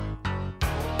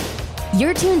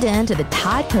You're tuned in to the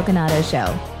Todd Coconato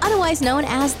Show, otherwise known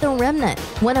as The Remnant,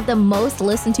 one of the most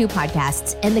listened to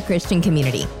podcasts in the Christian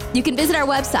community. You can visit our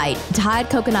website,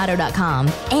 toddcoconato.com,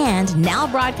 and now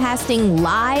broadcasting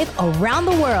live around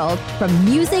the world from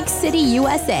Music City,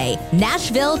 USA,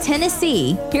 Nashville,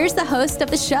 Tennessee. Here's the host of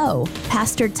the show,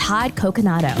 Pastor Todd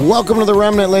Coconato. Welcome to The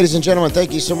Remnant, ladies and gentlemen.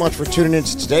 Thank you so much for tuning in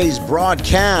to today's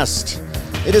broadcast.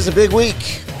 It is a big week.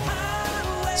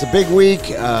 It's a big week.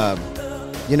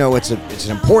 It's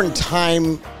an important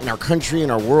time in our country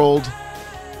and our world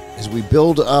as we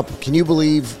build up. Can you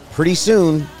believe pretty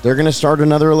soon they're going to start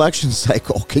another election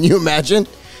cycle? Can you imagine?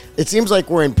 It seems like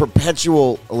we're in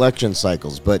perpetual election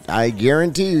cycles, but I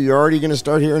guarantee you're already going to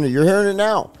start hearing it. You're hearing it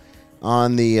now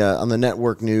on the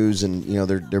network news, and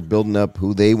they're building up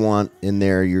who they want in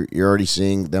there. You're already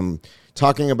seeing them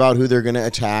talking about who they're going to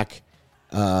attack,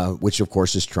 which of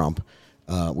course is Trump.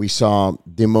 We saw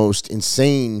the most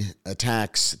insane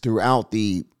attacks throughout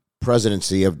the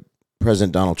presidency of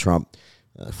President Donald Trump,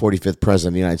 45th president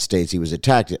of the United States. He was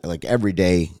attacked like every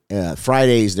day.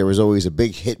 Fridays, there was always a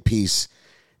big hit piece.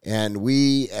 And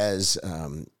we as,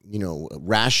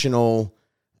 rational,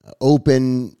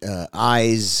 open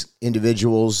eyes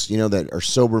individuals, that are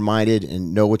sober-minded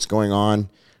and know what's going on,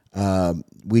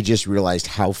 we just realized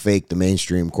how fake the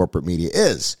mainstream corporate media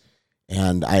is.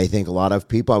 And I think a lot of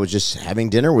people, I was just having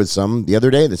dinner with some the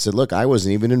other day that said, look, I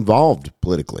wasn't even involved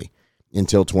politically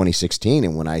until 2016.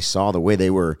 And when I saw the way they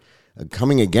were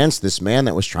coming against this man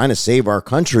that was trying to save our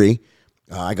country,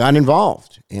 I got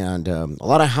involved. And a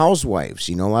lot of housewives,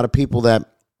 a lot of people that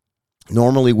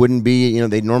normally wouldn't be,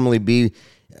 they'd normally be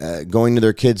going to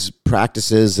their kids'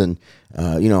 practices. And,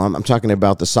 I'm talking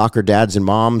about the soccer dads and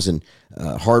moms and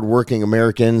hardworking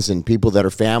Americans and people that are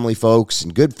family folks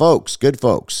and good folks.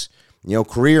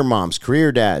 Career moms,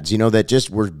 career dads, that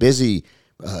just were busy,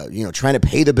 trying to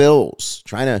pay the bills,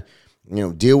 trying to,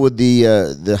 deal with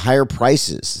the higher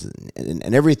prices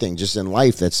and everything just in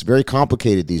life that's very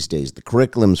complicated these days, the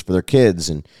curriculums for their kids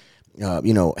and,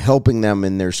 helping them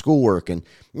in their schoolwork. And,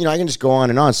 I can just go on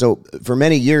and on. So for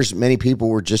many years, many people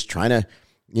were just trying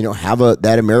to, have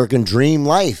that American dream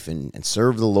life and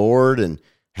serve the Lord and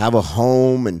have a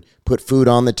home and put food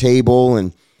on the table.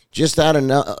 And just that,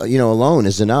 alone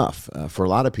is enough for a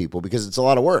lot of people because it's a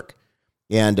lot of work.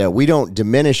 And we don't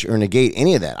diminish or negate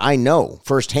any of that. I know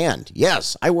firsthand.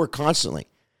 Yes, I work constantly.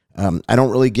 I don't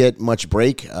really get much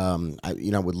break. I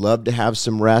would love to have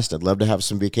some rest. I'd love to have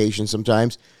some vacation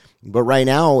sometimes. But right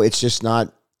now, it's just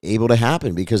not able to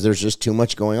happen because there's just too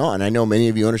much going on. I know many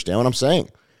of you understand what I'm saying.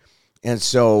 And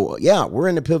so, yeah, we're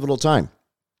in a pivotal time.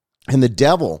 And the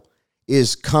devil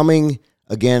is coming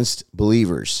against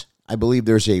believers. I believe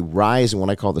there's a rise in what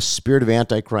I call the spirit of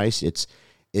Antichrist.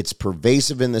 It's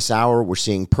pervasive in this hour. We're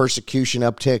seeing persecution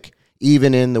uptick,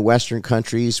 even in the Western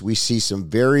countries. We see some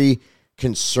very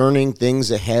concerning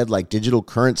things ahead, like digital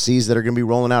currencies that are going to be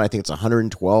rolling out. I think it's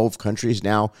 112 countries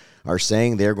now are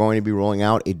saying they're going to be rolling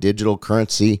out a digital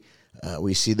currency.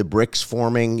 We see the BRICS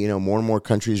forming, more and more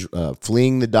countries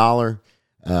fleeing the dollar.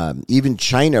 Even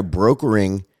China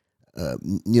brokering,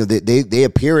 they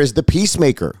appear as the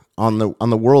peacemaker on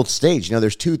the world stage.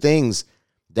 There's two things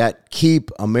that keep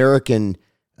American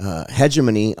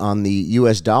hegemony on the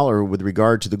U.S. dollar with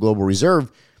regard to the global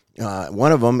reserve.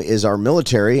 One of them is our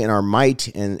military and our might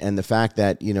and the fact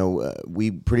that,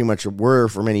 we pretty much were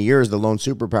for many years the lone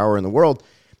superpower in the world.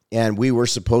 And we were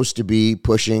supposed to be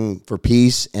pushing for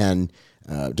peace and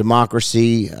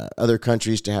democracy, other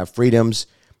countries to have freedoms.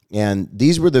 And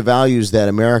these were the values that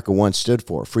America once stood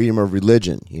for: freedom of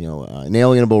religion,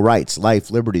 inalienable rights,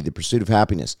 life, liberty, the pursuit of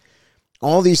happiness.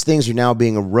 All these things are now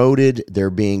being eroded. They're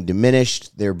being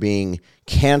diminished. They're being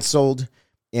canceled.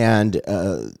 And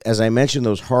as I mentioned,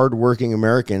 those hardworking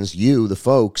Americans, the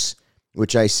folks,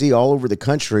 which I see all over the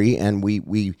country, and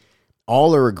we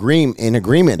all are in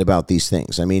agreement about these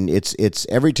things. I mean, it's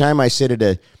every time I sit at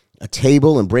a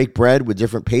table and break bread with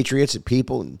different patriots and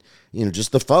people, and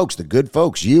just the folks, the good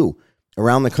folks,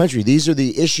 around the country. These are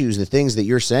the issues, the things that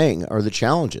you're saying are the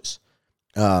challenges.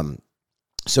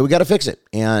 So we got to fix it.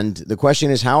 And the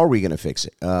question is, how are we going to fix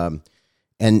it? And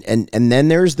then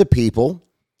there's the people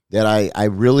that I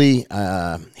really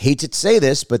hate to say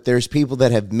this, but there's people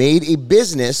that have made a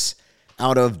business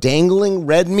out of dangling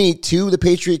red meat to the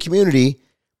patriot community,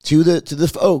 to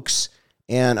the folks.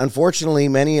 And unfortunately,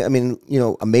 many,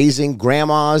 amazing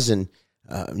grandmas and,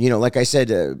 like I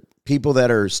said, people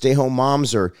that are stay-home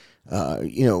moms or,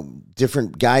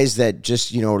 different guys that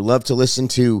just, love to listen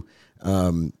to,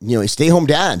 stay-home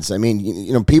dads.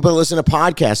 People that listen to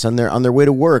podcasts on their way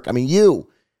to work.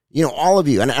 All of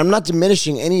you. And I'm not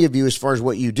diminishing any of you as far as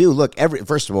what you do. Look,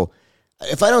 first of all,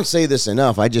 if I don't say this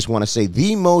enough, I just want to say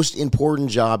the most important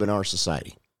job in our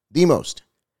society, the most,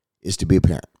 is to be a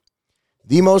parent.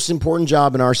 The most important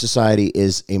job in our society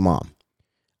is a mom.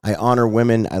 I honor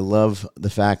women. I love the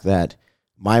fact that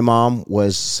my mom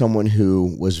was someone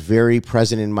who was very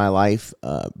present in my life,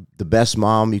 the best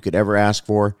mom you could ever ask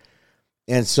for.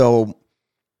 And so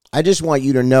I just want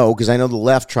you to know, because I know the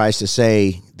left tries to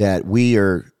say that we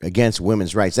are against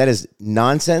women's rights. That is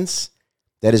nonsense.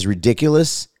 That is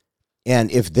ridiculous.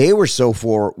 And if they were so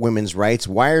for women's rights,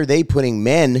 why are they putting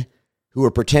men who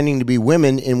are pretending to be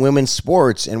women in women's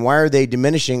sports? And why are they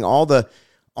diminishing all the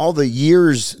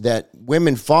years that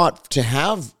women fought to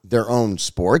have their own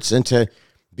sports and to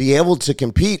be able to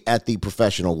compete at the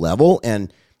professional level?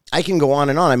 And I can go on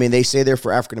and on. I mean, they say they're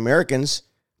for African Americans,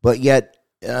 but yet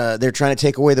they're trying to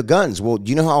take away the guns. Well,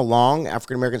 do you know how long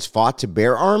African Americans fought to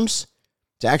bear arms,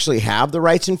 to actually have the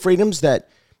rights and freedoms that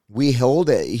we hold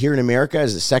here in America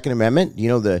as the Second Amendment,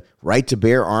 the right to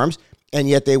bear arms, and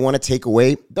yet they want to take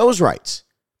away those rights.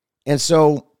 And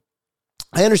so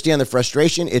I understand the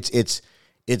frustration. It's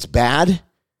bad.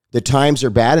 The times are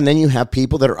bad. And then you have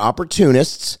people that are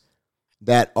opportunists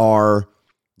that are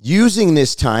using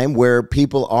this time where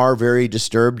people are very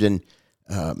disturbed and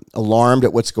alarmed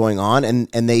at what's going on.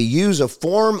 And they use a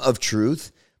form of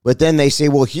truth, but then they say,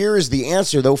 well, here is the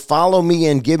answer, though. Follow me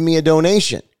and give me a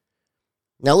donation.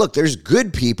 Now, look, there's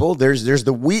good people. There's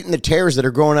the wheat and the tares that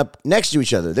are growing up next to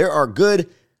each other. There are good,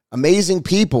 amazing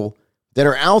people that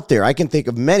are out there. I can think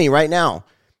of many right now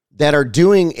that are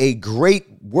doing a great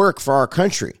work for our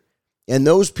country. And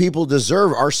those people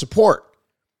deserve our support.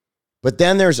 But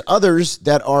then there's others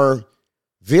that are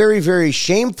very, very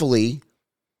shamefully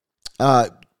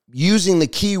using the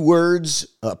key words,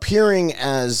 appearing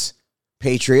as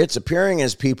patriots, appearing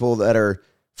as people that are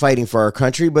fighting for our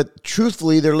country, but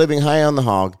truthfully, they're living high on the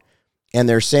hog, and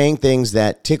they're saying things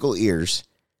that tickle ears.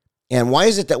 And why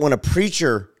is it that when a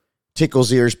preacher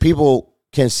tickles ears, people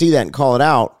can see that and call it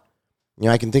out?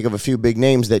 I can think of a few big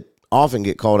names that often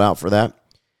get called out for that.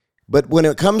 But when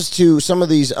it comes to some of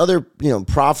these other,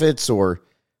 prophets or,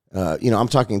 I'm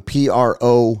talking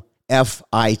PROFITES,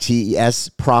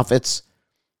 prophets,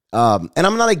 and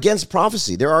I'm not against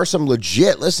prophecy. There are some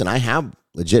I have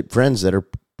legit friends that are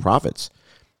prophets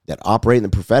that operate in the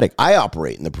prophetic. I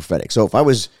operate in the prophetic. So if I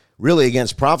was really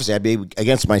against prophecy, I'd be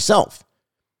against myself.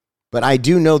 But I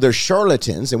do know there's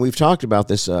charlatans, and we've talked about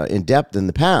this in depth in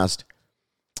the past,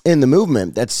 in the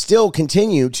movement that still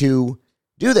continue to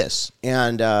do this.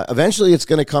 And eventually it's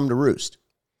going to come to roost.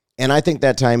 And I think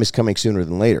that time is coming sooner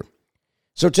than later.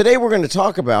 So today we're going to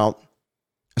talk about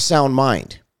a sound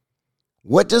mind.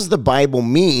 What does the Bible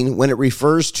mean when it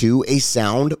refers to a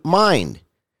sound mind?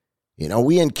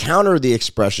 We encounter the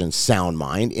expression sound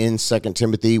mind in 2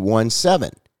 Timothy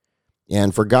 1:7.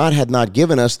 And for God had not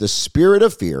given us the spirit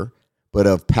of fear, but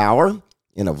of power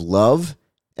and of love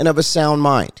and of a sound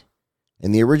mind.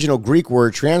 And the original Greek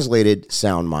word translated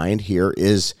sound mind here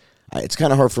is, it's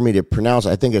kind of hard for me to pronounce.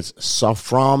 I think it's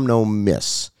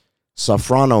sophronomis.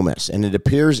 Sophronomis. And it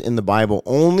appears in the Bible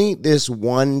only this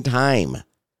one time.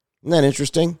 Isn't that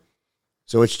interesting?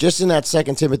 So it's just in that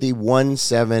 2 Timothy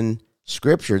 1:7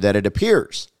 scripture that it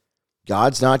appears.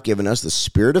 God's not given us the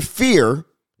spirit of fear.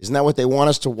 Isn't that what they want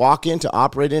us to walk in, to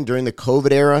operate in during the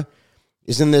COVID era?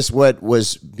 Isn't this what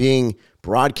was being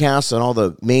broadcast on all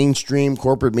the mainstream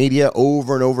corporate media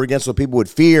over and over again so people would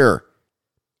fear?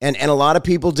 And a lot of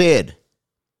people did.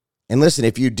 And listen,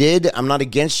 if you did, I'm not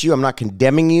against you. I'm not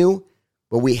condemning you.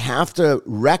 But we have to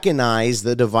recognize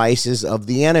the devices of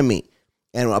the enemy.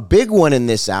 And a big one in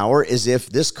this hour is if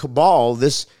this cabal,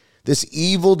 this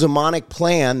evil demonic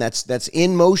plan that's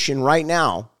in motion right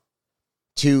now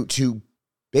to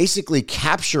basically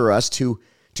capture us, to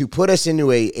put us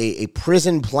into a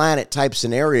prison planet type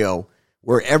scenario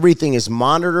where everything is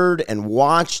monitored and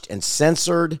watched and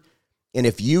censored. And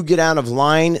if you get out of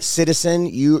line, citizen,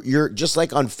 you're just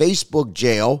like on Facebook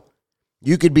jail.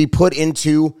 You could be put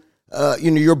into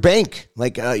your bank,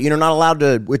 like you're not allowed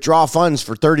to withdraw funds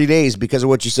for 30 days because of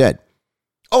what you said.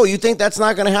 Oh, you think that's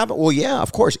not going to happen? Well, yeah,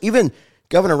 of course. Even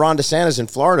Governor Ron DeSantis in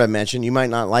Florida mentioned, you might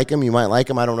not like him, you might like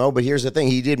him, I don't know. But here's the thing.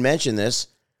 He did mention this.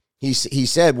 He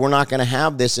said, we're not going to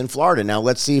have this in Florida. Now,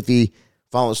 let's see if he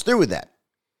follows through with that.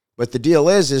 But the deal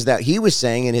is that he was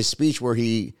saying in his speech where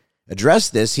he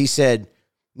addressed this, he said,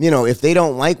 if they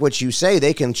don't like what you say,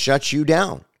 they can shut you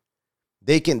down.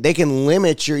 They can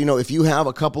limit your, if you have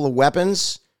a couple of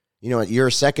weapons, you're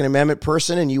a Second Amendment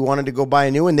person and you wanted to go buy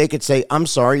a new one, they could say, I'm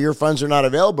sorry, your funds are not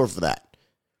available for that.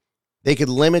 They could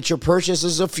limit your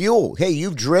purchases of fuel. Hey,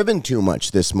 you've driven too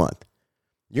much this month.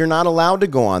 You're not allowed to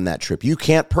go on that trip. You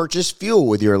can't purchase fuel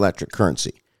with your electric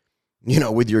currency.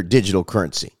 with your digital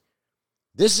currency.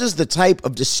 This is the type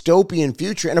of dystopian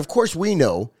future. And of course, we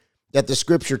know that the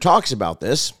scripture talks about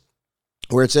this,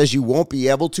 where it says you won't be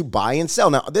able to buy and sell.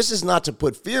 Now, this is not to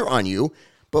put fear on you,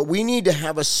 but we need to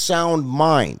have a sound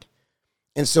mind.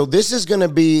 And so this is going to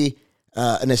be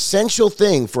an essential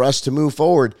thing for us to move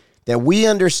forward, that we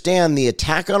understand the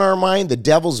attack on our mind, the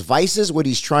devil's vices, what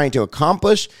he's trying to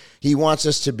accomplish. He wants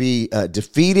us to be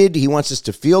defeated. He wants us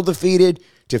to feel defeated,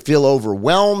 to feel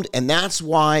overwhelmed. And that's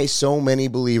why so many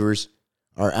believers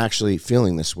are actually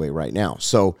feeling this way right now.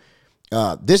 So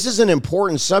this is an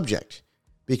important subject,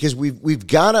 because we've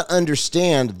got to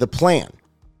understand the plan.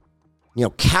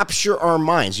 Capture our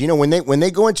minds. When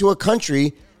they go into a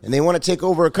country and they want to take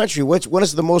over a country, what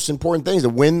is the most important thing? To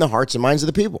win the hearts and minds of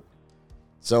the people.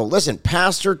 So listen,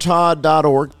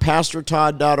 PastorTodd.org,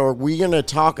 PastorTodd.org. We're going to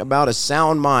talk about a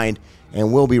sound mind,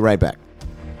 and we'll be right back.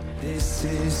 This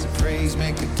is a phrase,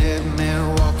 make a dead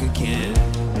man walk again.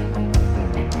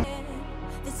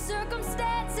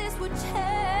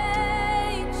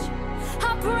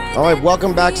 All right,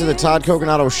 welcome back to the Todd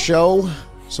Coconato Show.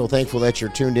 So thankful that you're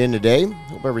tuned in today.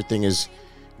 Hope everything is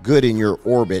good in your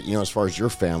orbit, as far as your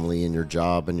family and your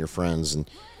job and your friends. And,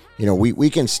 we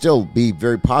can still be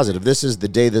very positive. This is the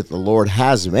day that the Lord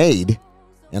has made,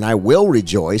 and I will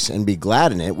rejoice and be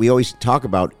glad in it. We always talk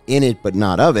about in it, but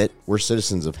not of it. We're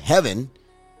citizens of heaven.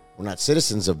 We're not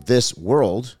citizens of this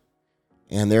world.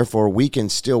 And therefore, we can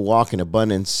still walk in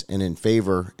abundance and in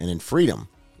favor and in freedom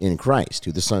in Christ.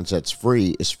 Who the Son sets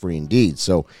free is free indeed.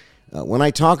 So when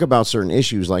I talk about certain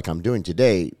issues like I'm doing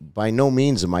today, by no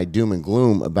means am I doom and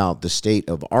gloom about the state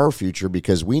of our future,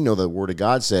 because we know the Word of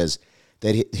God says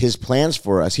that his plans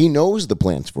for us, he knows the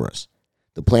plans for us,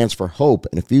 the plans for hope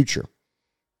and a future.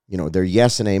 They're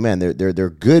yes and amen. They're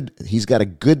good. He's got a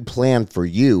good plan for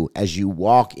you as you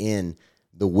walk in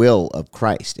the will of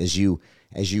Christ, as you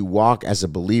walk as a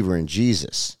believer in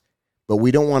Jesus. But we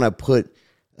don't want to put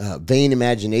vain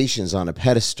imaginations on a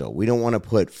pedestal. We don't want to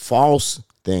put false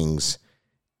things,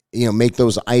 make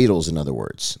those idols, in other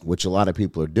words, which a lot of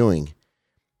people are doing.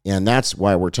 And that's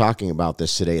why we're talking about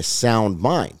this today, a sound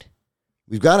mind.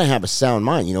 We've got to have a sound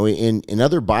mind. In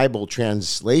other Bible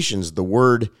translations, the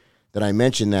word that I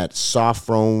mentioned, that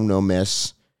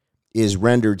sophronomis, is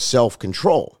rendered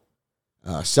self-control,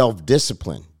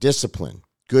 self-discipline, discipline,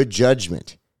 good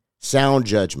judgment, sound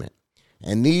judgment.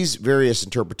 And these various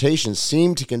interpretations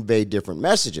seem to convey different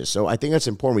messages. So I think that's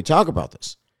important we talk about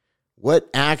this. What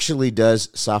actually does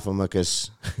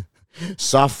sophromatus,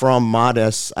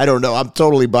 I don't know, I'm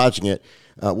totally botching it.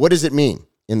 What does it mean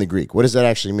in the Greek? What does that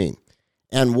actually mean?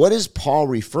 And what is Paul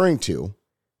referring to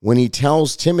when he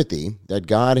tells Timothy that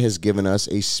God has given us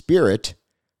a spirit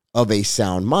of a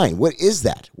sound mind? What is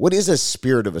that? What is a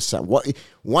spirit of a sound?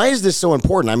 Why is this so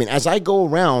important? I mean, as I go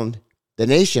around the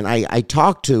nation, I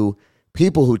talk to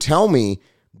people who tell me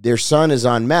their son is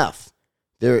on meth,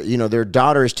 their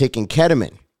daughter is taking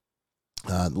ketamine,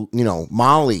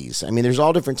 mollies. I mean, there's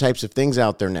all different types of things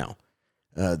out there now.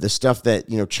 The stuff that,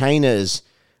 China is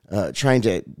trying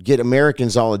to get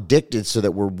Americans all addicted so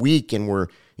that we're weak, and we're,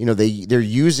 they're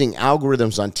using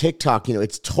algorithms on TikTok.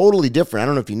 It's totally different. I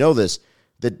don't know if you know this,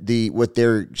 that what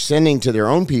they're sending to their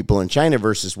own people in China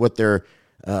versus what they're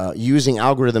using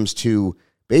algorithms to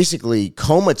basically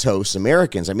comatose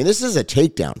Americans. I mean, this is a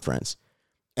takedown, friends,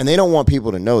 and they don't want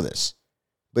people to know this.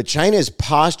 But China is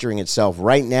posturing itself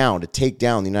right now to take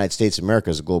down the United States of America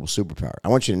as a global superpower. I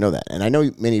want you to know that, and I know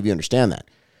many of you understand that.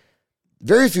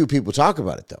 Very few people talk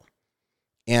about it, though.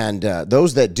 And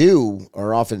those that do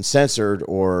are often censored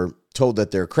or told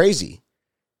that they're crazy.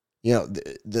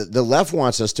 The left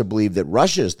wants us to believe that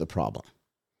Russia is the problem.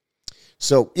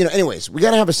 So, anyways, we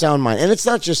got to have a sound mind. And it's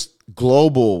not just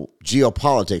global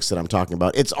geopolitics that I'm talking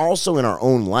about. It's also in our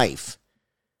own life.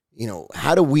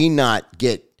 How do we not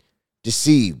get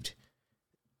deceived?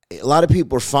 A lot of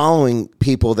people are following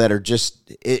people that are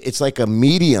just, it's like a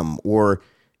medium or,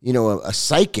 a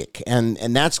psychic.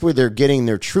 And that's where they're getting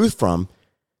their truth from,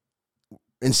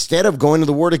 instead of going to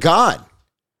the Word of God.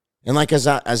 And like, as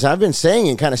I've been saying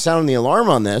and kind of sounding the alarm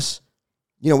on this,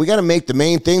 we got to make the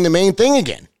main thing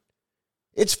again.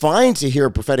 It's fine to hear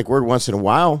a prophetic word once in a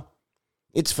while.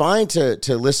 It's fine to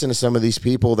listen to some of these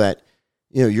people that,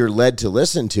 you're led to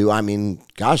listen to. I mean,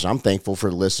 gosh, I'm thankful for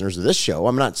the listeners of this show.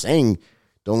 I'm not saying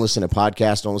don't listen to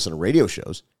podcasts, don't listen to radio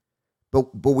shows.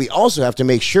 But we also have to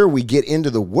make sure we get into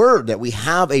the Word, that we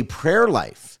have a prayer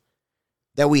life,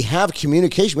 that we have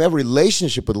communication, we have a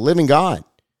relationship with the living God.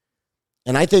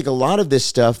 And I think a lot of this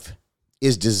stuff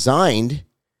is designed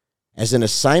as an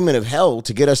assignment of hell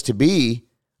to get us to be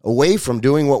away from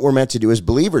doing what we're meant to do as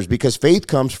believers, because faith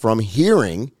comes from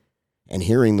hearing, and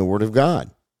hearing the Word of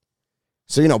God.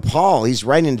 So, Paul, he's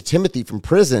writing to Timothy from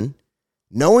prison,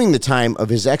 knowing the time of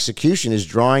his execution is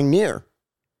drawing near.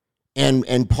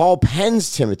 And Paul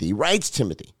pens Timothy, writes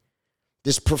Timothy,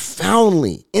 this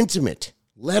profoundly intimate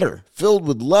letter filled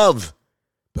with love,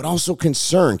 but also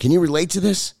concern. Can you relate to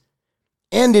this?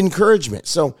 And encouragement.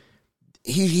 So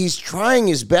he's trying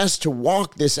his best to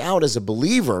walk this out as a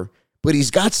believer, but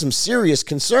he's got some serious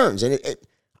concerns. And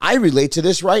I relate to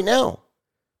this right now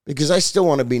because I still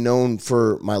want to be known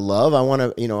for my love. I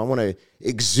want to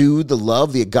exude the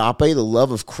love, the agape, the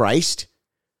love of Christ.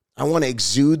 I want to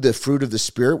exude the fruit of the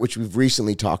Spirit, which we've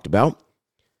recently talked about.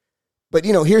 But,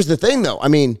 here's the thing, though. I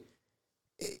mean,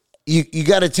 you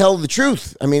got to tell the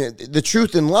truth. I mean, the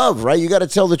truth in love, right? You got to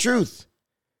tell the truth.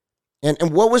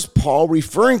 And what was Paul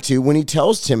referring to when he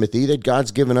tells Timothy that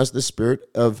God's given us the spirit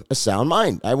of a sound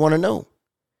mind? I want to know.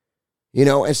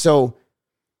 And so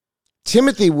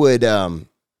Timothy would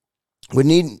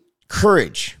need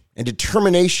courage and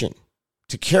determination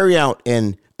to carry out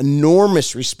an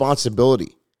enormous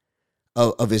responsibility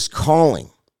of his calling.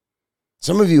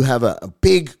 Some of you have a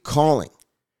big calling.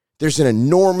 There's an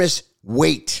enormous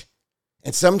weight,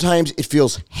 and sometimes it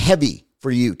feels heavy for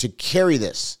you to carry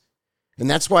this. And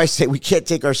that's why I say we can't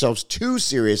take ourselves too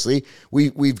seriously.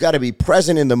 We've got to be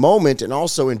present in the moment and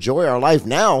also enjoy our life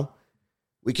now.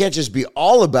 We can't just be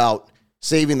all about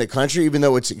saving the country, even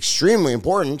though it's extremely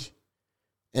important.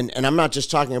 And I'm not just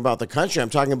talking about the country. I'm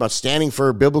talking about standing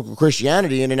for biblical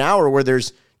Christianity in an hour where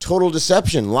there's total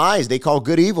deception, lies. They call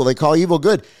good evil. They call evil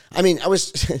good. I mean, I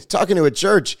was talking to a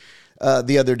church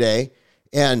the other day,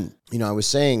 and, I was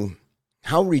saying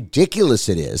how ridiculous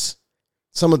it is,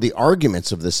 some of the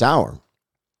arguments of this hour.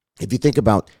 If you think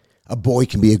about a boy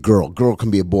can be a girl can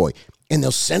be a boy, and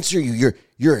they'll censor you.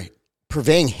 You're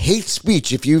purveying hate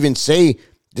speech if you even say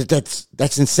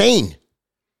that's insane.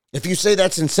 If you say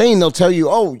that's insane, they'll tell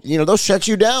you, they'll shut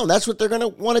you down. That's what they're going to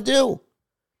want to do.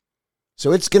 So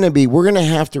we're going to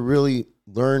have to really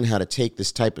learn how to take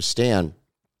this type of stand.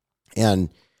 And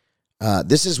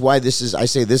this is why I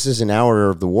say this is an hour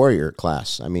of the warrior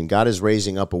class. I mean, God is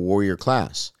raising up a warrior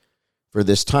class for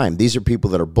this time. These are people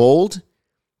that are bold,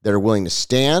 that are willing to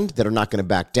stand, that are not going to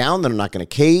back down, that are not going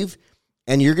to cave.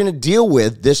 And you're going to deal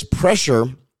with this pressure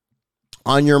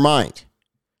on your mind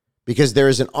because there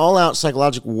is an all-out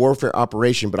psychological warfare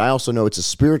operation, but I also know it's a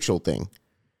spiritual thing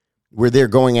where they're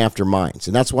going after minds.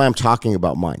 And that's why I'm talking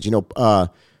about minds.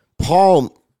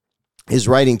 Paul is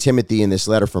writing Timothy in this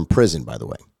letter from prison, by the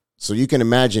way. So you can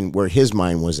imagine where his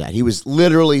mind was at. He was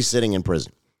literally sitting in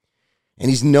prison. And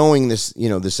he's knowing this,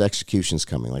 this execution's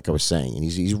coming, like I was saying. And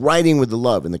he's writing with the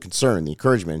love and the concern, the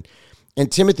encouragement.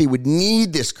 And Timothy would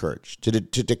need this courage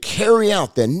to carry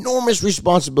out the enormous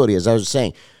responsibility, as I was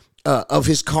saying, of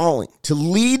his calling, to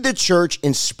lead the church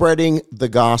in spreading the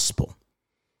gospel.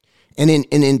 And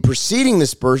in preceding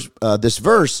this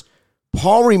verse,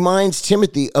 Paul reminds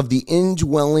Timothy of the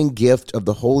indwelling gift of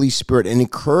the Holy Spirit and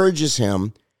encourages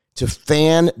him to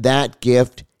fan that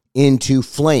gift into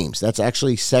flames. That's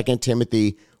actually 2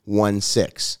 Timothy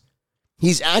 1:6.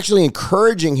 He's actually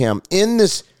encouraging him in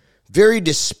this very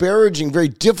disparaging, very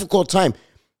difficult time.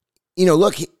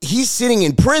 Look, he's sitting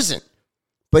in prison,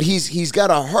 but he's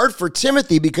got a heart for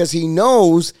Timothy because he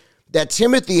knows that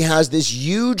Timothy has this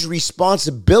huge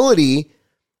responsibility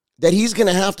that he's going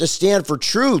to have to stand for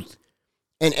truth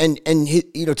and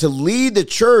to lead the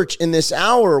church in this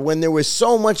hour when there was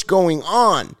so much going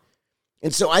on.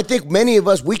 And so I think many of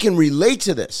us, we can relate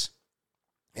to this.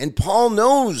 And Paul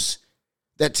knows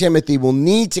that Timothy will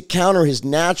need to counter his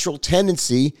natural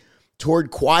tendency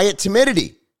toward quiet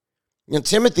timidity.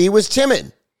 Timothy was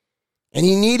timid, and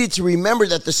he needed to remember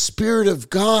that the Spirit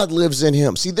of God lives in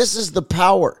him. See, this is the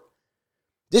power.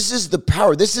 This is the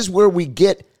power. This is where we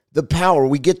get the power.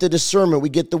 We get the discernment. We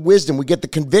get the wisdom. We get the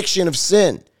conviction of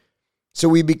sin. So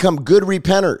we become good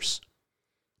repenters.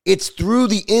 It's through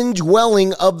the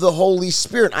indwelling of the Holy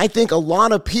Spirit. I think a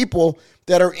lot of people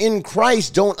that are in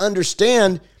Christ don't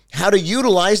understand how to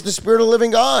utilize the Spirit of the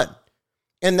living God.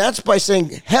 And that's by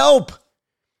saying, help.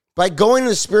 By going to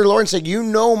the Spirit of the Lord and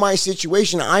saying, my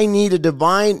situation. I need a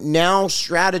divine now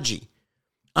strategy.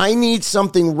 I need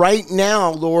something right now,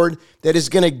 Lord, that is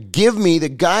going to give me the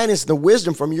guidance, the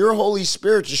wisdom from your Holy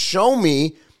Spirit to show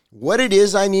me what it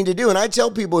is I need to do. And I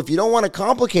tell people, if you don't want to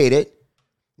complicate it,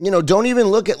 don't even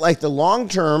look at like the long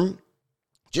term.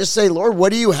 Just say, Lord,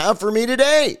 what do you have for me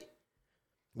today?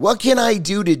 What can I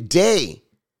do today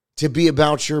to be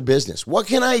about your business? What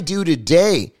can I do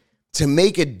today to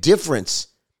make a difference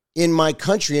in my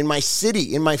country, in my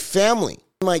city, in my family,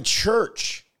 in my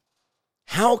church?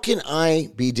 How can I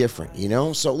be different?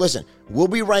 So listen, we'll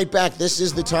be right back. This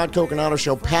is the Todd Coconato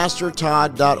Show,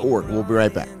 PastorTodd.org. We'll be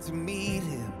right back.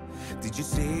 Did you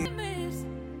see?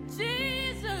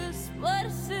 Jesus, what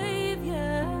a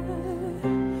savior.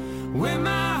 When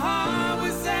my heart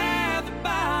was at the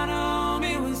bottom,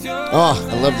 it was yours. Oh,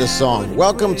 I love this song.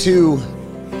 Welcome to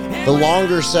the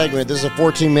longer segment. This is a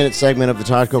 14-minute segment of the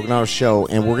Todd Coconato Show,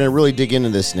 and we're going to really dig into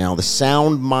this now. The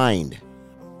sound mind.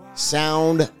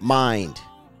 Sound mind.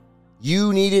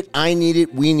 You need it. I need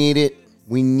it. We need it.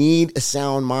 We need a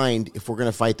sound mind if we're going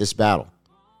to fight this battle,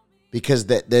 because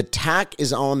the attack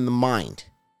is on the mind.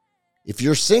 If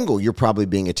you're single, you're probably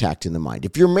being attacked in the mind.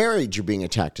 If you're married, you're being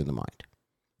attacked in the mind.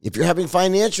 If you're having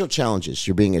financial challenges,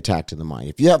 you're being attacked in the mind.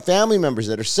 If you have family members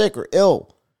that are sick or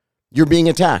ill, you're being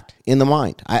attacked in the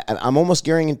mind. I'm almost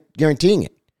guaranteeing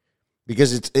it,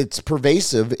 because it's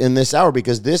pervasive in this hour,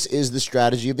 because this is the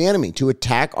strategy of the enemy, to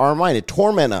attack our mind, to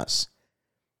torment us.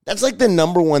 That's like the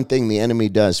number one thing the enemy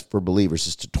does for believers,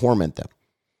 is to torment them.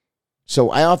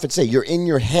 So I often say, you're in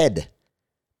your head.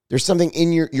 There's something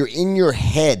you're in your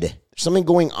head. There's something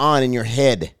going on in your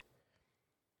head.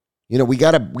 We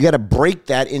gotta break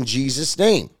that in Jesus'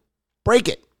 name. Break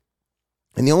it.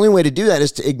 And the only way to do that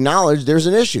is to acknowledge there's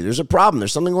an issue. There's a problem.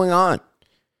 There's something going on.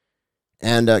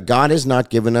 And God has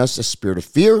not given us a spirit of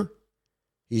fear.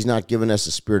 He's not given us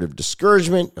a spirit of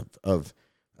discouragement, of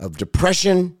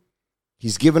depression.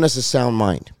 He's given us a sound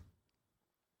mind.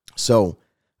 So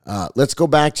let's go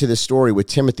back to the story with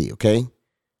Timothy, okay?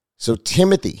 So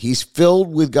Timothy, he's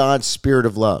filled with God's spirit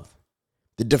of love.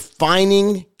 The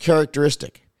defining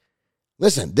characteristic.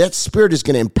 Listen, that spirit is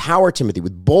going to empower Timothy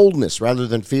with boldness rather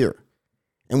than fear,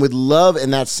 and with love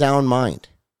and that sound mind,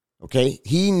 okay?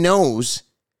 He knows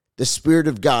the Spirit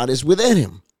of God is within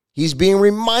him. He's being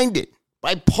reminded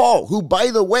by Paul, who, by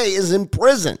the way, is in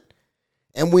prison.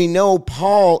 And we know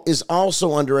Paul is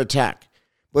also under attack.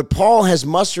 But Paul has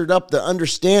mustered up the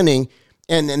understanding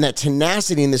and that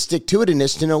tenacity and the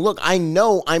stick-to-itiveness to know, look, I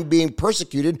know I'm being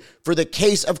persecuted for the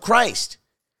case of Christ.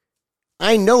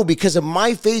 I know because of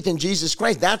my faith in Jesus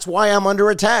Christ, that's why I'm under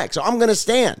attack. So I'm going to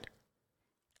stand.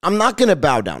 I'm not going to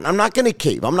bow down. I'm not going to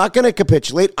cave. I'm not going to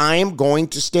capitulate. I am going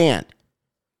to stand.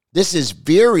 This is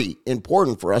very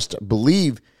important for us to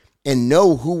believe and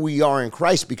know who we are in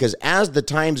Christ, because as the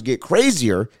times get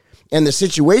crazier and the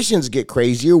situations get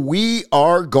crazier, we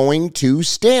are going to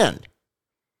stand.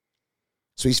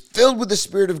 So he's filled with the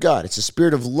Spirit of God. It's a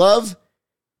spirit of love.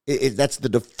 That's the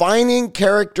defining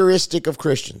characteristic of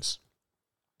Christians.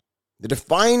 The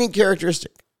defining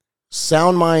characteristic,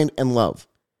 sound mind and love.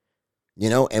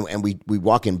 And we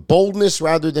walk in boldness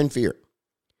rather than fear.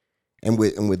 And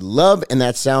with love and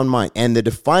that sound mind. And the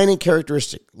defining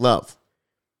characteristic, love,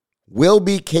 will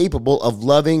be capable of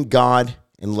loving God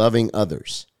and loving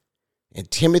others. And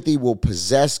Timothy will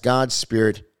possess God's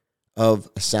spirit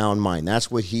of a sound mind. That's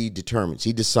what he determines.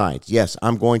 He decides, yes,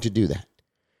 I'm going to do that.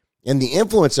 And the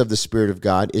influence of the Spirit of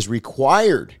God is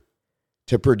required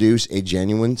to produce a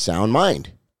genuine sound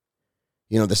mind.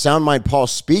 The sound mind Paul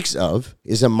speaks of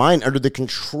is a mind under the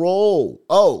control.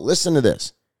 Oh, listen to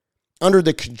this. Under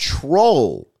the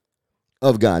control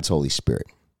of God's Holy Spirit.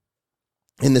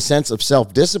 In the sense of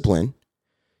self-discipline,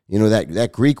 that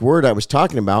Greek word I was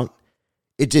talking about,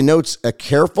 it denotes a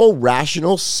careful,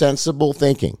 rational, sensible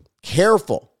thinking.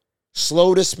 Careful,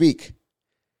 slow to speak.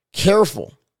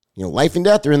 Careful. Life and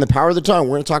death are in the power of the tongue.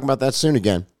 We're going to talk about that soon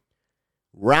again.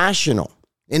 Rational.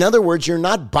 In other words, you're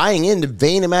not buying into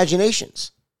vain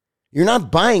imaginations. You're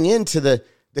not buying into the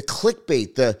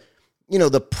clickbait, the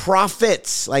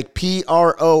prophets, like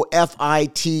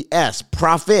profits,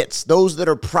 prophets, those that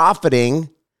are profiting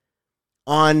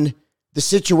on the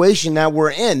situation that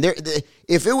we're in.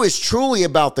 If it was truly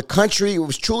about the country, it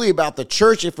was truly about the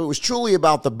church, if it was truly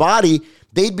about the body,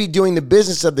 they'd be doing the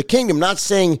business of the kingdom, not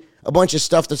saying a bunch of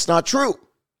stuff that's not true.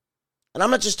 And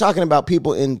I'm not just talking about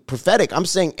people in prophetic. I'm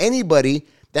saying anybody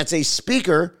that's a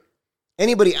speaker,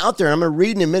 anybody out there, and I'm going to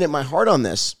read in a minute my heart on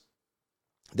this,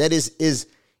 that is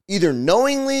either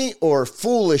knowingly or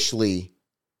foolishly.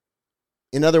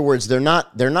 In other words, they're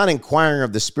not inquiring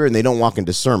of the Spirit, and they don't walk in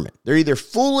discernment. They're either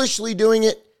foolishly doing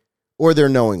it or they're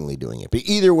knowingly doing it. But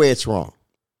either way, it's wrong.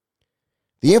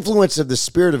 The influence of the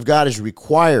Spirit of God is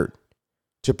required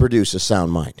to produce a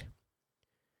sound mind.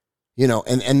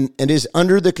 And is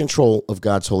under the control of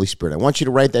God's Holy Spirit. I want you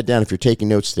to write that down if you're taking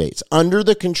notes today. It's under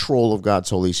the control of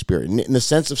God's Holy Spirit. In the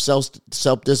sense of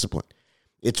self-discipline,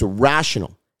 it's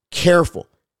rational, careful,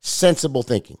 sensible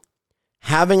thinking.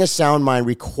 Having a sound mind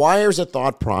requires a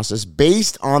thought process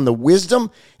based on the wisdom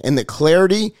and the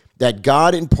clarity that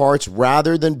God imparts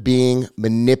rather than being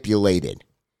manipulated.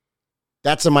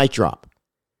 That's a mic drop.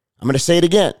 I'm going to say it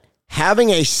again. Having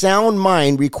a sound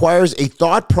mind requires a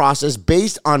thought process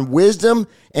based on wisdom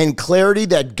and clarity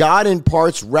that God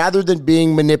imparts rather than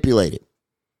being manipulated.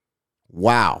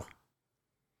 Wow.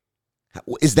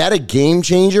 Is that a game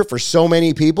changer for so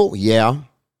many people? Yeah.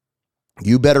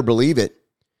 You better believe it.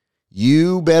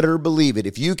 You better believe it.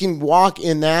 If you can walk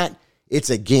in that, it's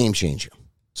a game changer.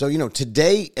 So,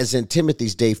 today, as in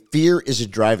Timothy's day, fear is a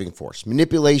driving force.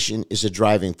 Manipulation is a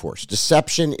driving force.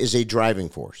 Deception is a driving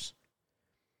force.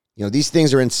 These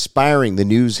things are inspiring the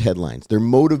news headlines. They're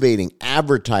motivating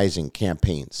advertising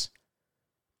campaigns.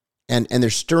 And they're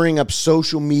stirring up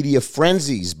social media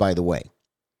frenzies, by the way.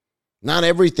 Not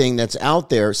everything that's out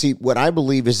there. See, what I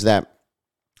believe is that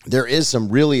there is some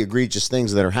really egregious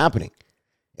things that are happening.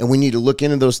 And we need to look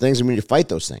into those things and we need to fight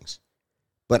those things.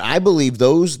 But I believe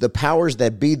the powers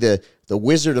that be, the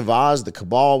Wizard of Oz, the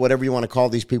cabal, whatever you want to call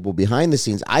these people behind the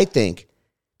scenes, I think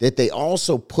that they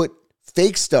also put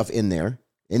fake stuff in there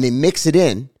and they mix it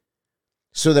in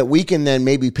so that we can then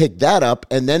maybe pick that up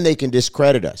and then they can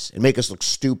discredit us and make us look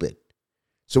stupid.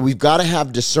 So we've got to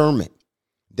have discernment.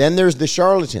 Then there's the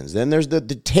charlatans. Then there's the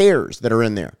tares that are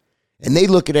in there. And they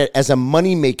look at it as a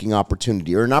money-making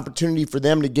opportunity or an opportunity for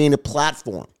them to gain a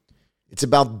platform. It's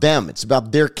about them. It's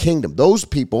about their kingdom. Those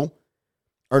people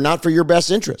are not for your best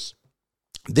interests.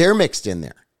 They're mixed in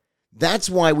there. That's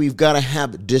why we've got to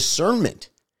have discernment.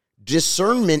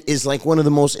 Discernment is like one of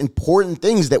the most important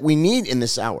things that we need in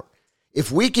this hour.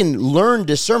 If we can learn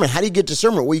discernment, how do you get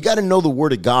discernment? Well, you got to know the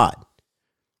Word of God,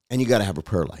 and you got to have a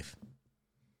prayer life.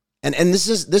 And this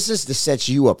is to set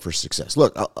you up for success.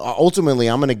 Look, ultimately,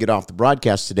 I'm going to get off the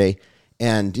broadcast today,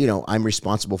 and I'm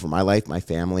responsible for my life, my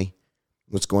family,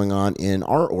 what's going on in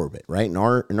our orbit, right? In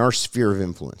our sphere of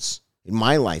influence, in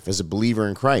my life as a believer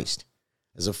in Christ,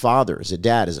 as a father, as a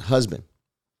dad, as a husband,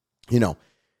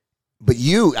 But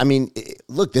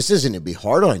look, this isn't to be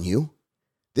hard on you.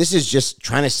 This is just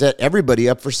trying to set everybody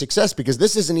up for success because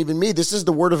this isn't even me. This is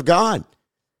the Word of God.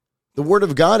 The Word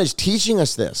of God is teaching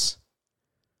us this.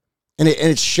 And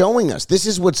it's showing us this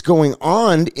is what's going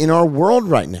on in our world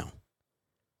right now.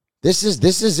 This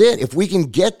is it. If we can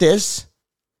get this,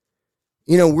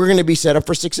 we're going to be set up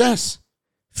for success.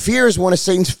 Fear is one of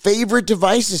Satan's favorite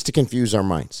devices to confuse our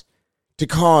minds, to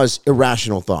cause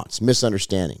irrational thoughts,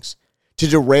 misunderstandings, to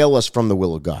derail us from the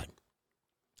will of God.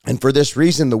 And for this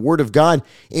reason, the Word of God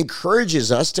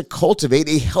encourages us to cultivate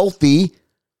a healthy,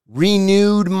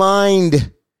 renewed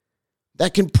mind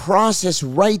that can process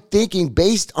right thinking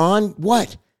based on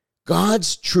what?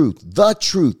 God's truth, the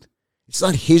truth. It's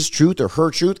not his truth or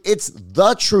her truth. It's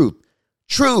the truth.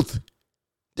 Truth.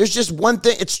 There's just one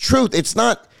thing. It's truth. It's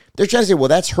not, they're trying to say, well,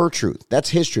 that's her truth. That's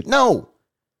his truth. No.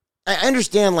 I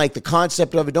understand like the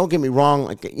concept of it. Don't get me wrong.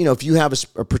 Like, if you have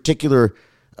a particular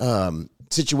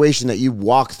situation that you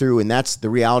walk through and that's the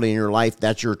reality in your life,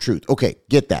 that's your truth. Okay,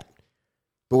 get that.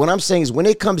 But what I'm saying is when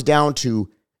it comes down to,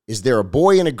 is there a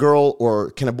boy and a girl,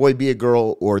 or can a boy be a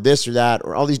girl, or this or that,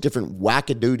 or all these different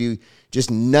wackadoodie,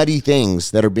 just nutty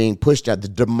things that are being pushed out, the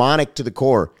demonic to the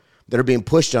core that are being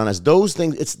pushed on us, those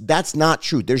things, that's not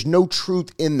truth. There's no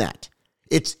truth in that.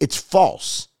 It's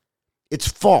false. It's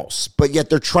false, but yet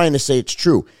they're trying to say it's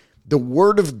true. The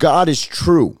Word of God is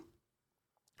true.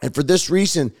 And for this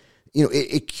reason,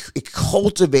 it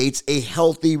cultivates a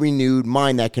healthy, renewed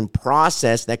mind that can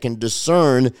process, that can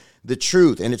discern the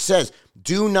truth. And it says,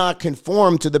 do not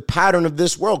conform to the pattern of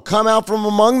this world. Come out from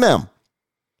among them,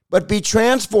 but be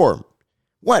transformed.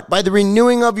 What? By the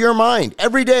renewing of your mind.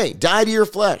 Every day, die to your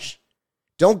flesh.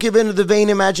 Don't give in to the vain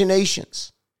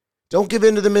imaginations. Don't give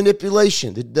in to the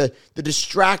manipulation, the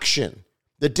distraction,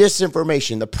 the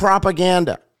disinformation, the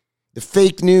propaganda, the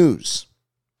fake news.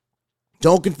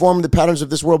 Don't conform to the patterns of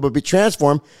this world, but be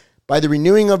transformed by the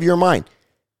renewing of your mind.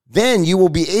 Then you will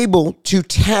be able to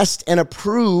test and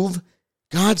approve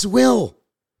God's will,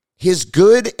 his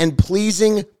good and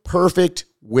pleasing, perfect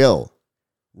will.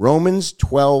 Romans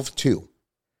 12:2.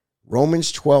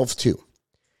 Romans 12:2.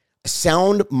 A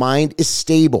sound mind is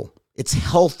stable. It's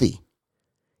healthy.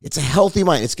 It's a healthy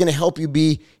mind. It's going to help you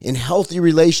be in healthy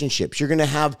relationships. You're going to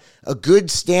have a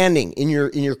good standing in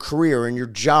your career, in your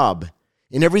job,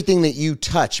 in everything that you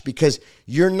touch, because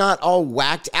you're not all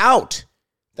whacked out.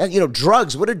 That,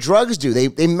 drugs, what do drugs do?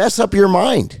 They mess up your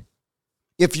mind.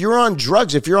 If you're on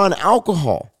drugs, if you're on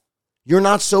alcohol, you're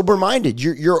not sober-minded.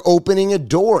 You're opening a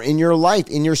door in your life,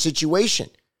 in your situation.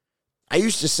 I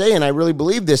used to say, and I really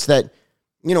believe this, that,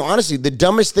 honestly, the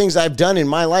dumbest things I've done in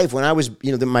my life when I was,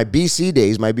 my BC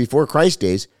days, my before Christ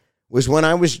days, was when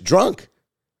I was drunk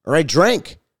or I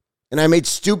drank and I made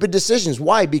stupid decisions.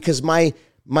 Why? Because my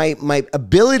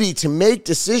ability to make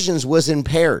decisions was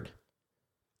impaired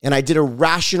and I did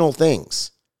irrational things.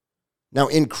 Now,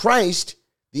 in Christ,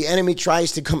 the enemy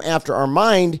tries to come after our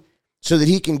mind so that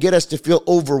he can get us to feel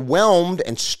overwhelmed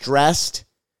and stressed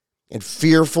and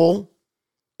fearful.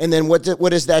 And then what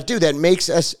does that do? That makes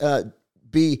us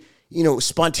be,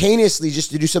 spontaneously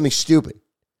just to do something stupid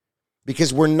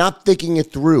because we're not thinking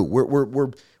it through.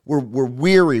 We're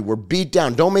weary. We're beat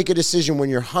down. Don't make a decision when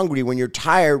you're hungry, when you're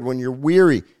tired, when you're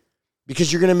weary,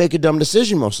 because you're going to make a dumb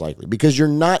decision most likely because you're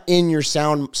not in your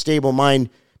sound, stable mind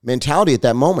mentality at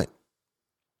that moment.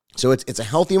 So it's a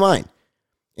healthy mind,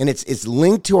 and it's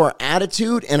linked to our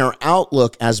attitude and our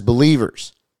outlook as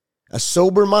believers. A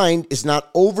sober mind is not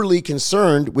overly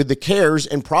concerned with the cares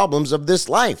and problems of this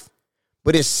life,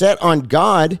 but is set on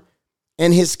God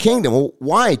and his kingdom. Well,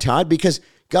 why, Todd? Because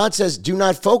God says, do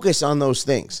not focus on those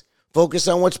things. Focus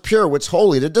on what's pure, what's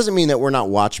holy. That doesn't mean that we're not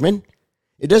watchmen.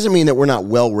 It doesn't mean that we're not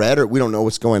well-read or we don't know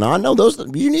what's going on. No,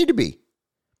 you need to be.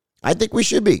 I think we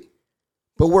should be.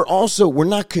 But we're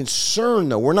not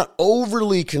concerned, though. We're not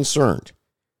overly concerned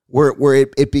where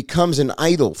it becomes an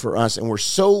idol for us and we're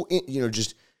so,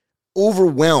 just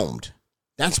overwhelmed.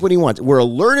 That's what he wants. We're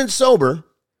alert and sober,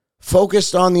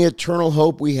 focused on the eternal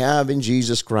hope we have in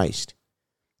Jesus Christ.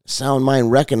 A sound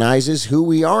mind recognizes who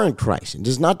we are in Christ and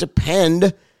does not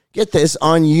depend, get this,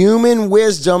 on human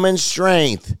wisdom and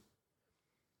strength.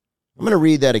 I'm going to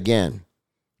read that again.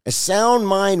 A sound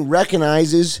mind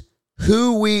recognizes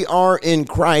who we are in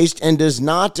Christ and does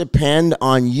not depend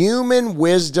on human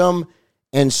wisdom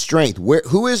and strength.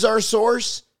 Who is our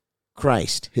source?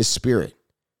 Christ, his Spirit.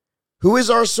 Who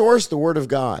is our source? The Word of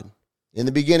God. In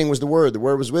the beginning was the Word. The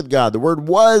Word was with God. The Word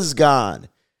was God.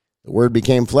 The Word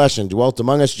became flesh and dwelt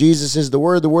among us. Jesus is the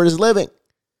Word. The Word is living.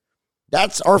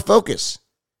 That's our focus.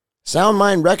 Sound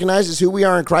mind recognizes who we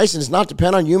are in Christ and does not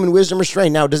depend on human wisdom or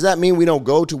strength. Now, does that mean we don't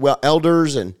go to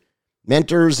elders and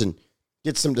mentors and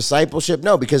get some discipleship?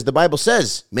 No, because the Bible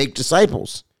says make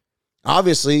disciples.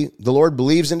 Obviously, the Lord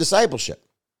believes in discipleship.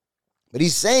 But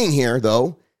he's saying here,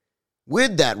 though,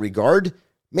 with that regard,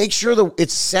 make sure that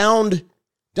it's sound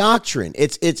doctrine.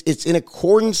 It's in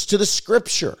accordance to the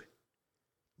Scripture.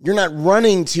 You're not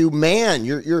running to man.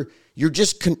 You're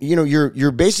just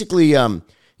you're basically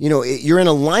you're in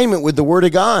alignment with the Word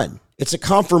of God. It's a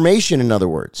confirmation, in other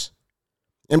words.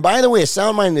 And by the way, a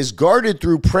sound mind is guarded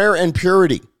through prayer and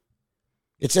purity.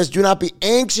 It says, do not be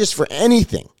anxious for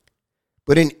anything,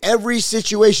 but in every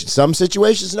situation, some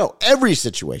situations, no, every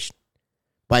situation,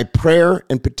 by prayer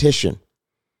and petition,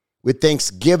 with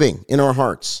thanksgiving in our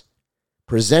hearts,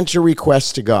 present your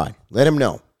requests to God. Let him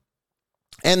know.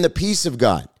 And the peace of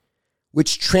God,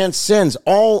 which transcends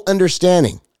all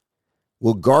understanding,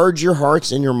 will guard your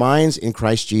hearts and your minds in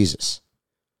Christ Jesus.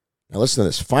 Now listen to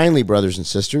this. Finally, brothers and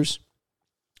sisters,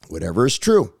 whatever is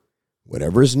true,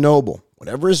 whatever is noble,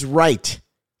 whatever is right,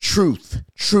 truth,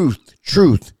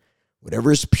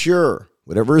 whatever is pure,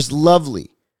 whatever is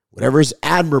lovely, whatever is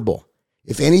admirable,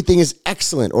 if anything is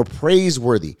excellent or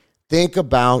praiseworthy, think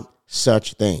about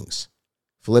such things.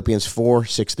 Philippians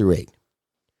 4:6-8.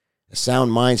 A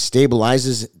sound mind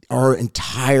stabilizes our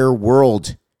entire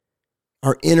world,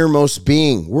 our innermost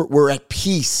being. We're at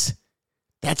peace.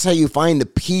 That's how you find the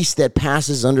peace that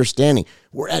passes understanding.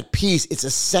 We're at peace. It's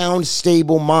a sound,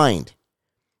 stable mind.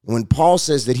 When Paul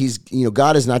says that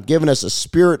God has not given us a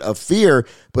spirit of fear,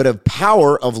 but of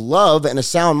power, of love, and a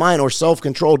sound mind, or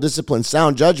self-control, discipline,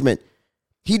 sound judgment,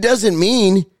 he doesn't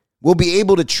mean we'll be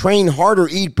able to train harder,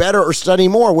 eat better, or study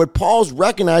more. What Paul's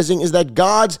recognizing is that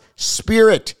God's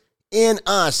Spirit in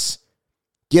us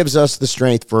gives us the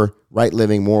strength for right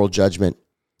living, moral judgment,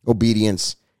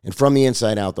 obedience, and from the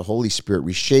inside out, the Holy Spirit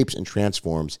reshapes and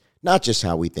transforms not just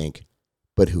how we think,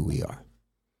 but who we are.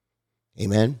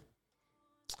 Amen.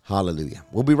 Hallelujah.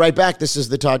 We'll be right back. This is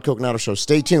the Todd Coconato Show.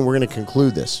 Stay tuned. We're going to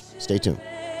conclude this. Stay tuned.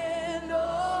 And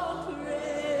all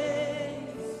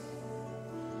praise,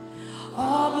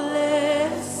 all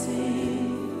blessings,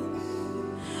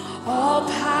 all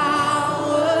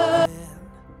power.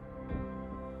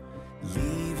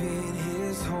 Leaving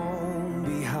his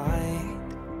home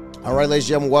behind. All right, ladies and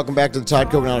gentlemen, welcome back to the Todd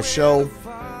Coconato Show.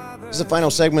 This is the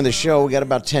final segment of the show. We got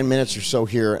about 10 minutes or so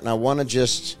here, and I want to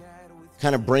just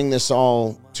kind of bring this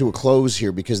all to a close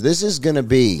here because this is going to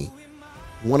be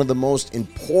one of the most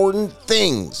important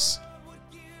things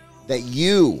that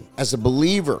you, as a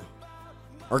believer,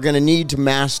 are going to need to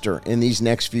master in these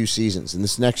next few seasons, in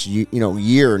this next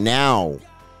year now,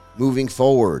 moving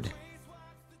forward.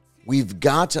 We've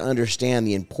got to understand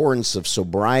the importance of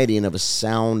sobriety and of a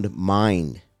sound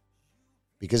mind.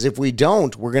 Because if we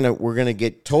don't, we're gonna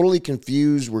get totally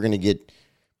confused. We're gonna get,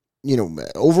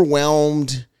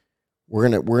 overwhelmed. We're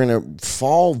gonna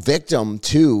fall victim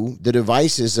to the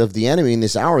devices of the enemy in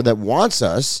this hour that wants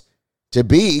us to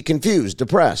be confused,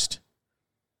 depressed,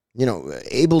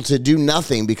 able to do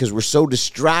nothing because we're so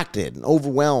distracted and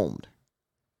overwhelmed.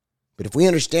 But if we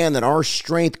understand that our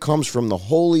strength comes from the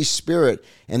Holy Spirit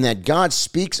and that God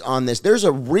speaks on this, there's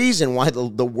a reason why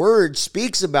the Word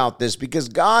speaks about this, because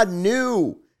God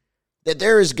knew that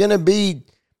there is going to be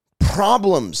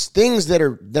problems, things that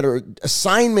are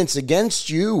assignments against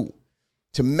you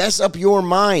to mess up your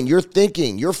mind, your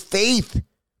thinking, your faith.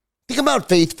 Think about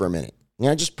faith for a minute.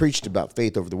 I just preached about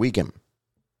faith over the weekend.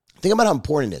 Think about how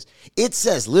important it is. It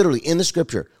says literally in the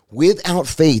scripture, without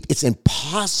faith, it's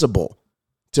impossible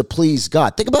to please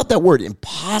God. Think about that word,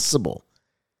 impossible.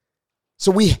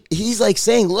 So he's like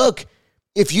saying, look,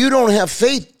 if you don't have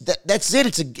faith, that's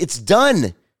it. It's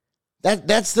done.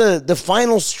 That's the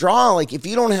final straw. Like, if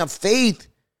you don't have faith,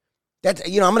 I'm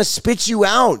going to spit you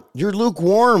out. You're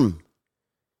lukewarm.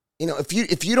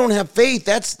 If you don't have faith,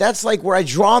 that's like where I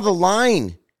draw the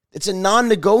line. It's a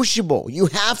non-negotiable. You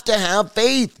have to have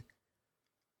faith.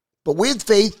 But with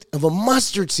faith of a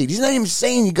mustard seed, he's not even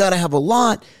saying you got to have a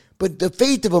lot, but the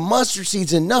faith of a mustard seed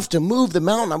is enough to move the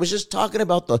mountain. I was just talking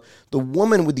about the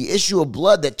woman with the issue of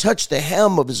blood that touched the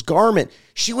hem of his garment.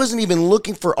 She wasn't even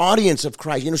looking for audience of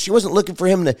Christ. She wasn't looking for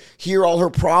him to hear all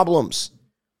her problems.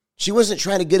 She wasn't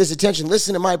trying to get his attention.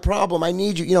 Listen to my problem. I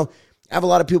need you. I have a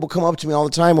lot of people come up to me all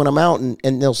the time when I'm out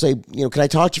and they'll say, can I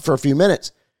talk to you for a few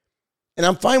minutes? And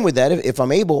I'm fine with that if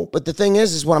I'm able. But the thing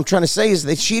is what I'm trying to say is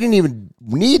that she didn't even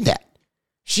need that.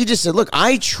 She just said, look,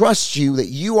 I trust you that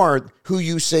you are who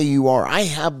you say you are. I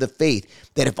have the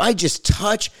faith that if I just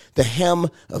touch the hem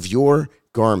of your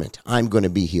garment, I'm going to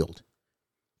be healed.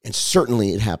 And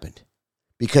certainly it happened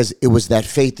because it was that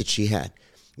faith that she had.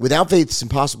 Without faith, it's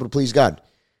impossible to please God.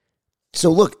 So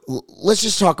look, let's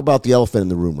just talk about the elephant in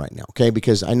the room right now, okay?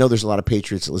 Because I know there's a lot of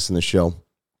patriots that listen to the show,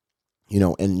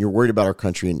 and you're worried about our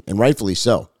country, and rightfully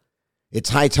so. It's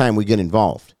high time we get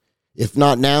involved. If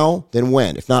not now, then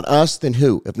when? If not us, then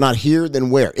who? If not here, then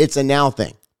where? It's a now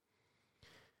thing.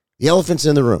 The elephant's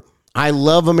in the room. I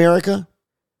love America.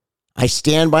 I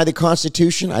stand by the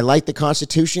Constitution. I like the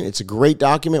Constitution. It's a great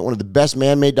document, one of the best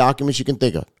man-made documents you can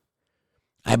think of.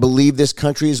 I believe this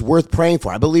country is worth praying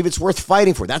for. I believe it's worth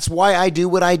fighting for. That's why I do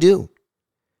what I do.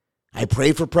 I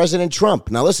pray for President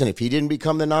Trump. Now listen, if he didn't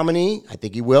become the nominee, I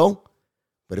think he will.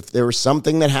 But if there was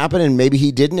something that happened and maybe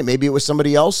he didn't, and maybe it was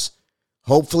somebody else,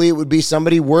 hopefully it would be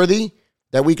somebody worthy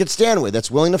that we could stand with,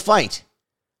 that's willing to fight.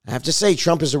 I have to say,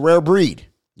 Trump is a rare breed.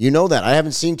 You know that. I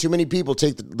haven't seen too many people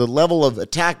take the level of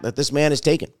attack that this man has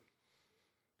taken.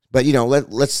 But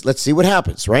let's see what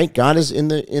happens, right? God is in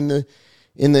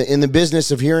the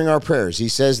business of hearing our prayers. He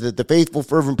says that the faithful,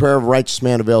 fervent prayer of a righteous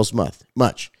man avails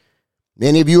much.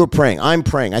 Many of you are praying. I'm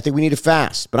praying. I think we need to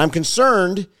fast. But I'm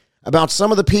concerned about some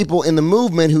of the people in the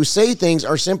movement who say things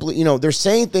are simply, they're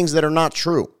saying things that are not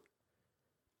true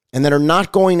and that are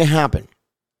not going to happen.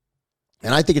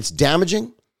 And I think it's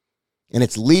damaging and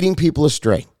it's leading people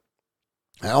astray.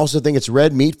 I also think it's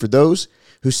red meat for those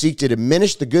who seek to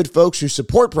diminish the good folks who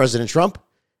support President Trump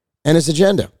and his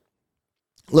agenda.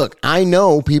 Look, I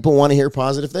know people want to hear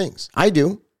positive things. I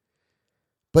do.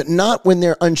 But not when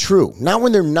they're untrue. Not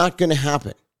when they're not going to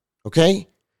happen. Okay?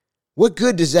 What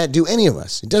good does that do any of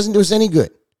us? It doesn't do us any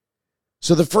good.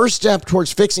 So the first step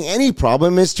towards fixing any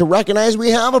problem is to recognize we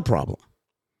have a problem.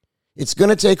 It's going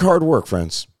to take hard work,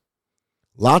 friends.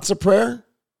 Lots of prayer,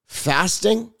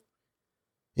 fasting,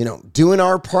 doing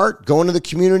our part, going to the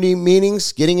community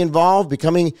meetings, getting involved,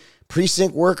 becoming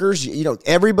precinct workers.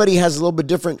 Everybody has a little bit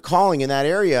different calling in that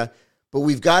area, but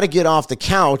we've got to get off the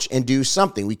couch and do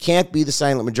something. We can't be the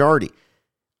silent majority.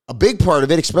 A big part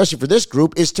of it, especially for this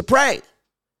group, is to pray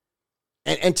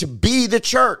and to be the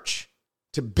church,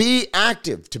 to be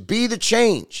active, to be the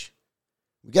change.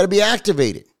 We've got to be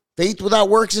activated. Faith without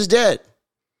works is dead.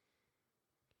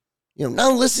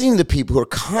 Not listening to people who are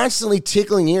constantly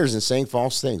tickling ears and saying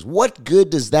false things. What good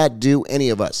does that do any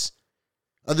of us?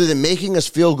 Other than making us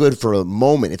feel good for a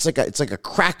moment. It's like a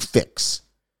crack fix.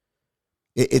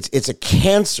 It's a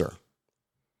cancer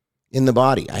in the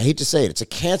body. I hate to say it. It's a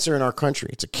cancer in our country.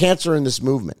 It's a cancer in this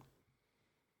movement.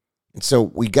 And so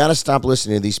we got to stop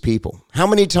listening to these people. How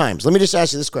many times? Let me just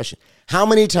ask you this question. How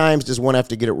many times does one have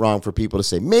to get it wrong for people to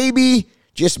say, maybe,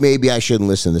 just maybe I shouldn't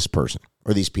listen to this person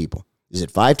or these people? Is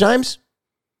it 5 times?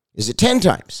 Is it 10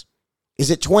 times?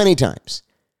 Is it 20 times?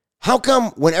 How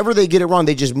come whenever they get it wrong,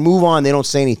 they just move on, they don't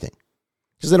say anything?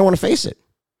 Because they don't want to face it.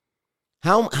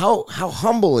 How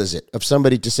humble is it of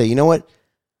somebody to say, you know what?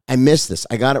 I missed this.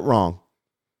 I got it wrong.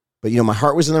 But, my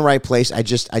heart was in the right place. I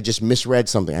just misread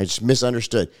something. I just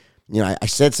misunderstood. I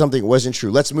said something that wasn't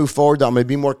true. Let's move forward. I'm going to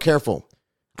be more careful.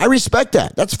 I respect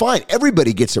that. That's fine.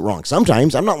 Everybody gets it wrong.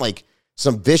 Sometimes I'm not like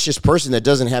some vicious person that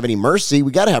doesn't have any mercy.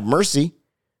 We got to have mercy.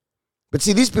 But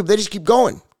see, these people, they just keep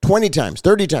going 20 times,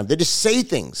 30 times. They just say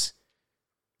things,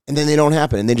 and then they don't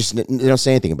happen, and they don't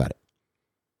say anything about it.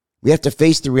 We have to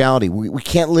face the reality. We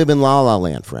can't live in la-la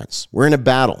land, friends. We're in a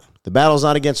battle. The battle is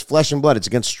not against flesh and blood. It's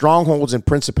against strongholds and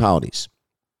principalities.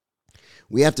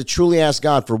 We have to truly ask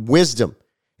God for wisdom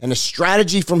and a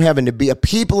strategy from heaven to be a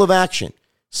people of action,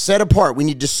 set apart. We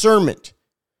need discernment.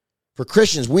 For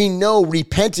Christians, we know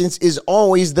repentance is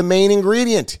always the main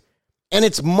ingredient, and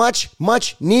it's much,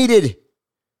 much needed.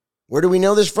 Where do we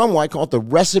know this from? Well, I call it the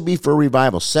recipe for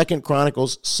revival, 2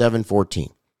 Chronicles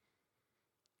 7:14.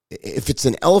 If it's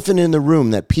an elephant in the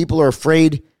room that people are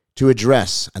afraid to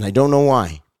address, and I don't know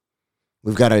why,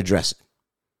 we've got to address it.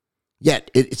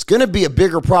 Yet, it's going to be a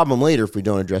bigger problem later if we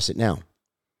don't address it now.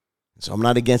 So I'm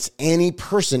not against any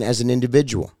person as an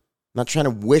individual. I'm not trying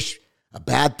to wish a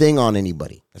bad thing on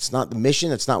anybody. That's not the mission.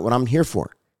 That's not what I'm here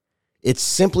for. It's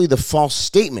simply the false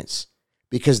statements,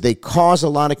 because they cause a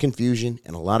lot of confusion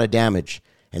and a lot of damage.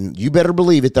 And you better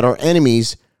believe it that our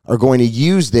enemies are going to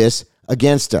use this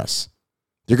against us.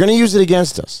 They're going to use it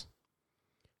against us.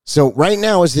 So right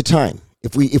now is the time.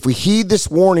 If we heed this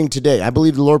warning today, I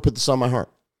believe the Lord put this on my heart,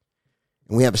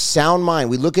 and we have a sound mind.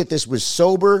 We look at this with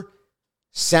sober,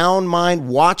 sound mind,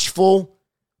 watchful,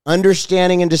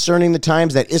 understanding and discerning the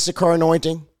times, that Issachar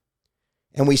anointing.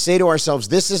 And we say to ourselves,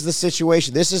 this is the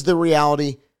situation, this is the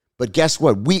reality. But guess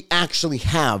what? We actually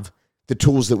have the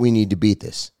tools that we need to beat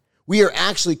this. We are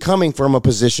actually coming from a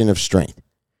position of strength.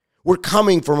 We're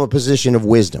coming from a position of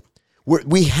wisdom.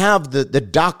 We have the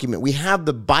document. We have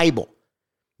the Bible,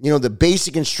 the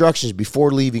basic instructions before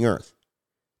leaving earth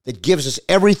that gives us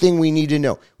everything we need to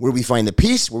know. Where we find the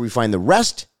peace, where we find the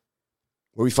rest,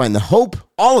 where we find the hope,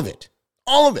 all of it.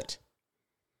 All of it.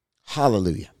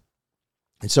 Hallelujah.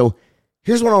 And so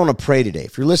here's what I want to pray today.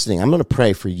 If you're listening, I'm going to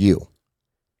pray for you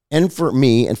and for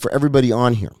me and for everybody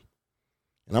on here.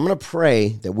 And I'm going to pray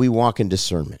that we walk in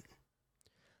discernment.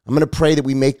 I'm going to pray that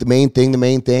we make the main thing the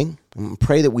main thing. I'm going to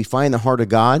pray that we find the heart of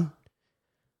God.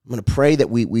 I'm going to pray that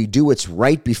we do what's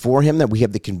right before him, that we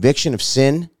have the conviction of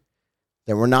sin,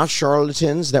 that we're not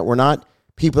charlatans, that we're not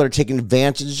people that are taking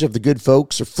advantage of the good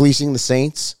folks or fleecing the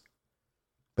saints.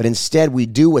 But instead, we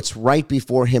do what's right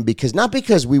before him, not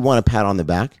because we want a pat on the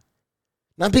back,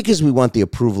 not because we want the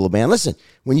approval of man. Listen,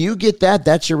 when you get that,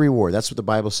 that's your reward. That's what the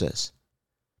Bible says.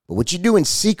 But what you do in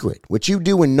secret, what you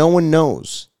do when no one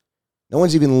knows, no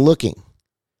one's even looking,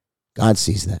 God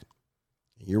sees that.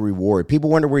 Your reward. People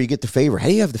wonder where you get the favor. How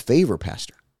do you have the favor,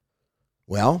 Pastor?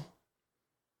 Well,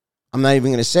 I'm not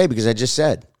even going to say, because I just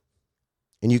said.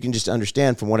 And you can just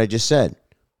understand from what I just said.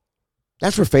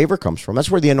 That's where favor comes from.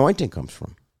 That's where the anointing comes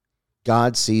from.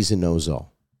 God sees and knows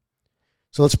all.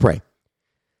 So let's pray.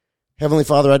 Heavenly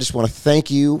Father, I just want to thank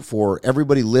you for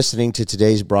everybody listening to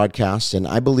today's broadcast. And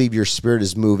I believe your spirit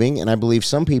is moving. And I believe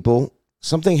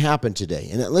something happened today.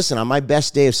 And listen, on my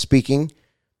best day of speaking,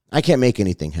 I can't make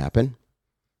anything happen.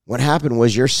 What happened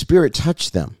was your spirit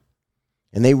touched them.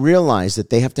 And they realized that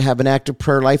they have to have an active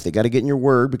prayer life. They got to get in your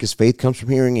word, because faith comes from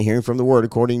hearing and hearing from the word,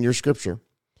 according to your scripture.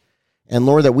 And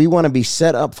Lord, that we want to be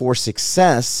set up for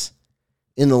success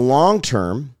in the long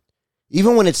term,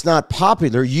 even when it's not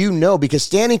popular, because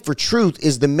standing for truth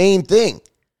is the main thing.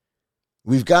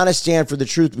 We've got to stand for the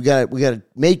truth. We got to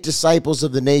make disciples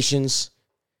of the nations.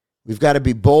 We've got to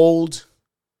be bold.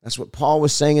 That's what Paul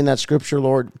was saying in that scripture,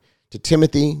 Lord, to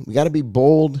Timothy. We got to be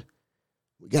bold.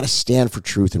 We got to stand for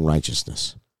truth and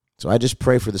righteousness. So I just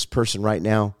pray for this person right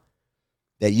now,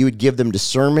 that you would give them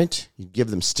discernment, you'd give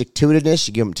them stick-to-itiveness,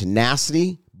 you give them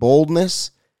tenacity,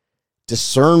 boldness,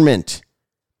 discernment.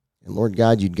 And Lord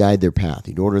God, you'd guide their path,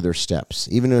 you'd order their steps.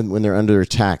 Even when they're under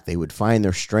attack, they would find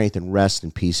their strength and rest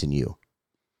and peace in you.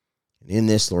 And in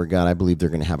this, Lord God, I believe they're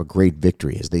going to have a great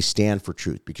victory as they stand for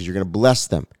truth, because you're going to bless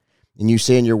them. And you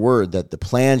say in your word that the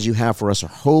plans you have for us are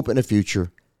hope and a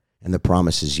future, and the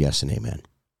promise is yes and amen.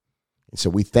 And so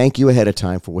we thank you ahead of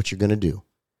time for what you're going to do.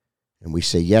 And we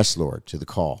say, yes, Lord, to the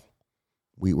call.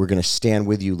 We're going to stand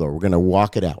with you, Lord. We're going to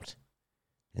walk it out.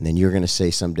 And then you're going to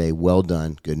say someday, well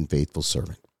done, good and faithful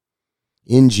servant.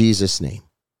 In Jesus' name,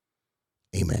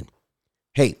 amen.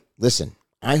 Hey, listen,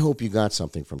 I hope you got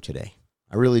something from today.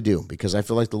 I really do, because I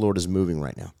feel like the Lord is moving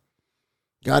right now.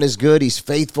 God is good. He's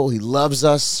faithful. He loves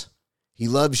us. He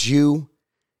loves you.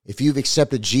 If you've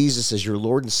accepted Jesus as your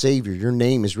Lord and Savior, your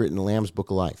name is written in the Lamb's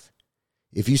Book of Life.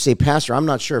 If you say, Pastor, I'm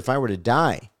not sure if I were to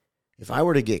die, if I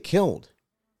were to get killed,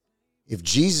 if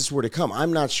Jesus were to come,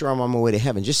 I'm not sure I'm on my way to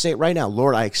heaven. Just say it right now.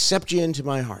 Lord, I accept you into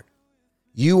my heart.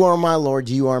 You are my Lord.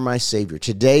 You are my Savior.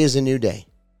 Today is a new day.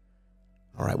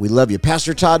 All right, we love you.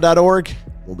 PastorTodd.org.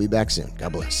 We'll be back soon.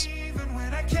 God bless. Even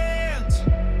when I can't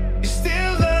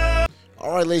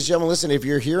All right, ladies and gentlemen, listen, if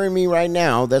you're hearing me right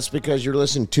now, that's because you're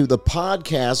listening to the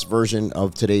podcast version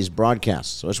of today's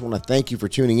broadcast. So I just want to thank you for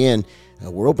tuning in.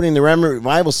 We're opening the Remnant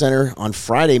Revival Center on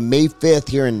Friday, May 5th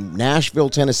here in Nashville,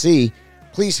 Tennessee.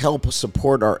 Please help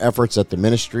support our efforts at the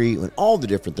ministry and all the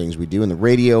different things we do in the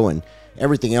radio and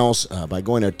everything else by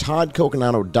going to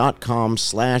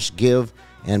toddcoconato.com/give.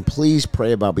 And please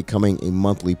pray about becoming a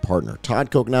monthly partner.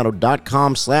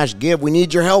 toddcoconato.com/give. We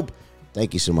need your help.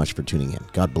 Thank you so much for tuning in.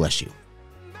 God bless you.